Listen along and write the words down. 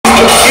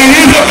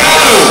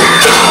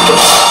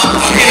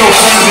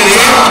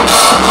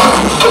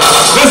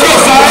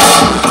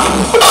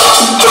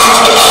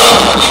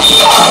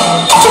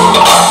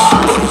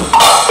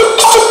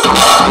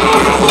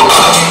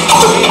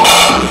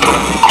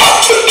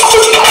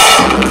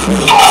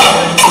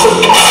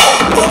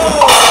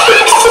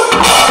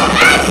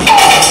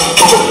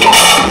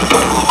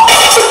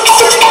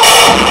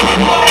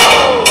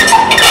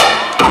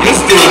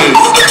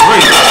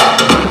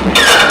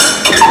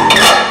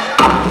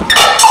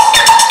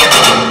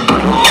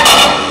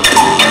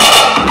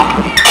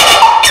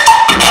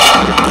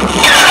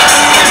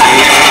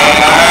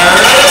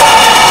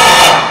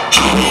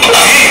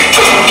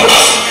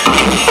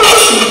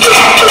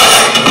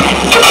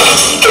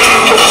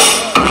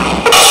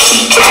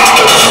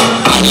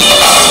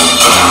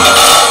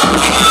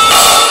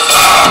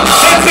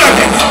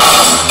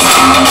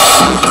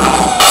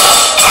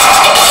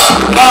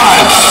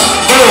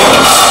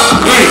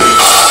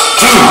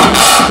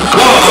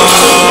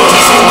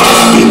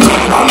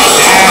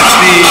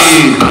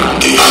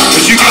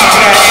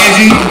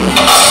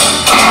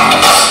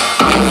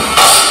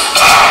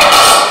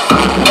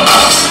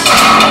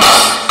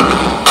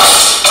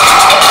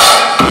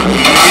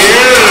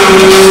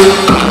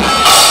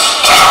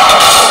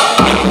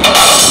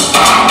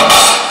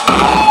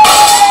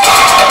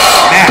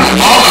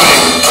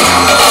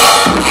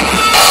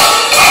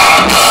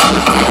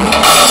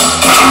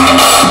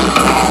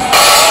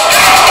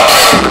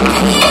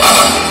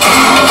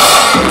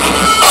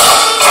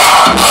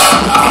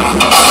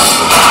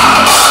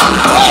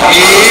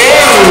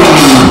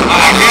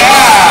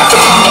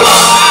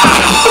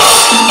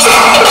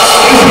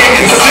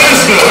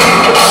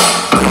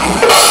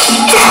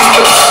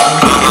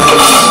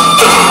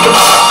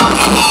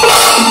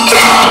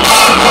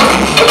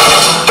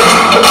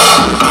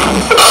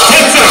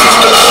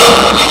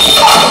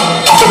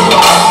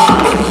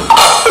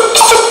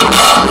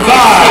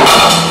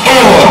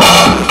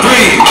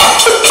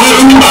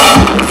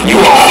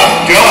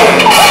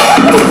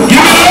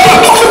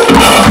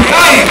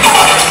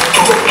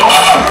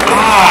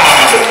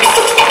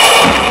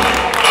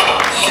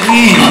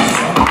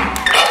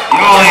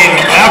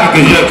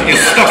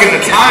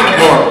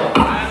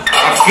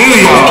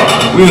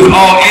We was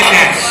all in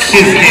that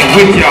shiznit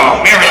with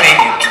y'all,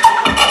 marinating.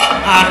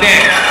 Ah,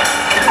 damn.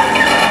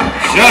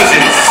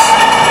 Judges.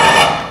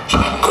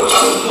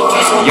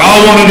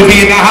 Y'all wanted to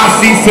be in the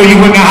hot seat, so you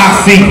in the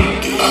hot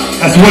seat.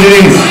 That's what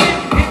it is.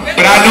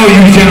 But I know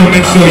you gentlemen,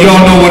 so y'all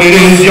know what it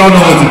is. Y'all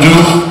know what to do.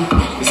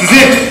 This is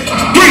it.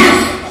 3,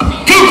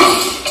 2,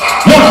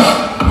 1.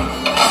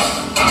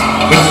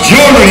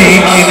 Majority,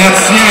 I mean,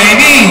 that's, you know what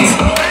it means.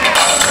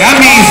 That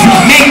means you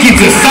make it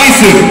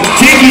decisive.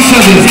 Take each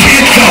other's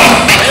heads off.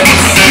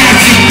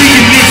 Snatch your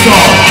freaking necks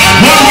off.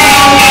 1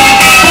 round,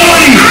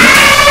 40.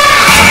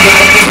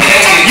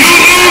 You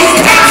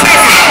lose 10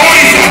 seconds,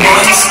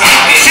 40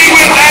 seconds. She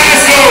went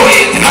last, so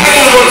you know.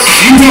 40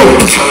 seconds.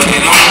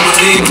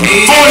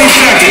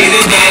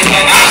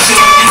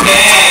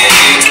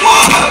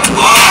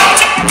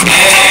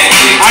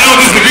 I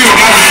don't disagree with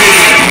that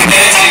decision.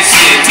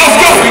 Let's go.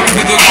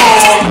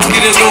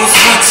 Get a little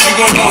switch, you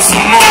gon' want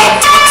some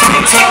more.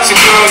 Touch your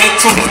girl, you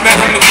took it back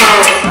on the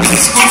girl. This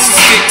exclusive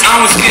shit, I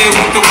don't share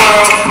with the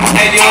world.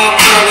 Had your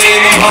girl in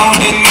the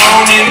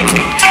morning.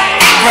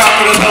 Rock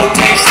for the low,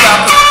 can't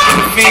stop it.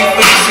 The fiend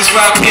flicks is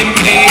rockin',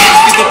 man.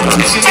 Get the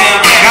position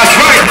down. That's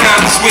right.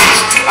 Time to switch.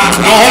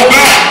 Don't hold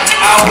back.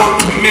 I work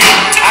with me.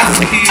 I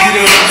just heat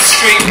it up,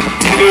 straight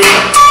hit it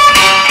up.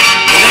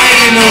 And I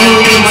ain't in the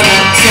hood with my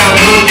sound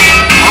good.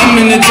 I'm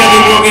in the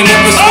jelly working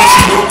up a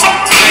special.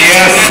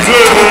 Yes,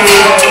 good.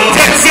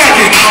 10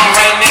 seconds.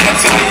 Right now,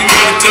 telling you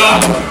what to do.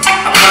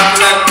 I'm not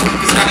black,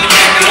 cause I can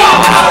back it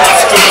up.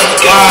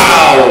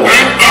 Wow.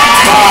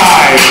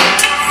 5,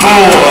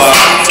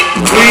 4,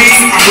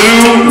 3,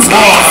 2,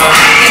 1.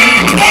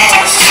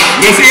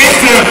 Let's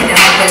answer.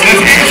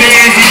 Let's answer,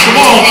 Angie. Come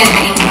on.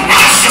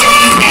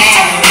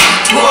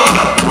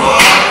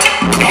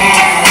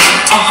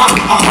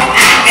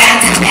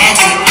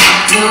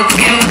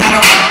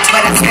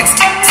 But I text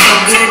so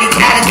good, he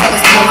gotta tell us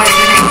more.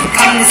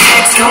 Come to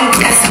sex, don't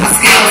test my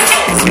skills.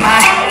 It's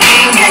my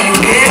game, how you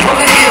live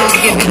over hills.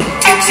 Give me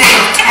your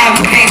chills, how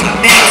you pay my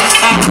bills.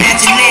 I'm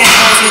matching nails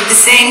with the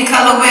same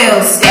color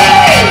wheels. When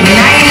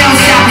I ain't on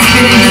shop, I'm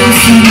spinning new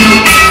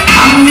suits.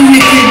 I'm in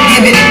the crib,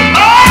 give it.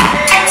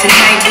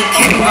 Tonight we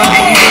kick rock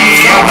and you in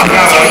the shower.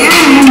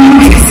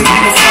 Niggas in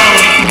the phone,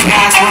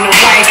 guys wanna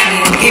wife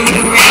me. Give me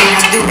the ring,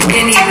 I'll do it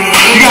anyway.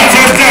 You got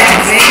 10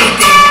 seconds.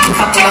 Anything,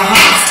 couple of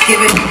humps,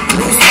 give it.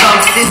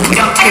 This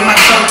junk in my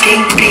trunk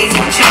ain't paid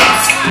for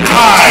chunks. 5,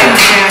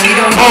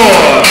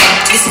 4,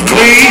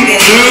 3,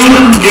 2,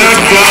 you're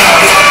done.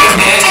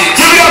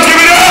 Give it up, give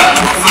it up!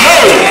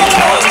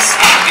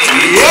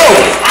 Yo!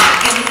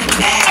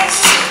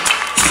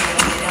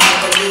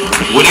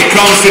 When it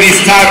comes to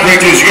these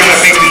tiebreakers, you gotta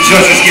make the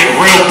judges get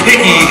real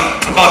picky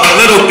about the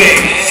little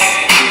things.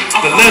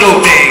 The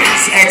little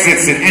things,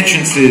 exits and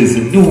entrances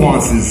and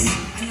nuances.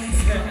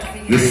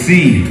 Let's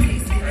see.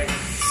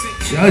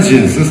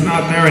 Judges, let's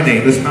not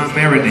marinate.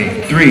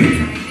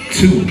 3,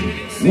 2,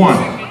 1.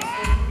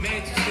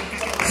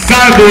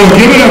 Cyborg,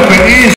 give it up for Angie.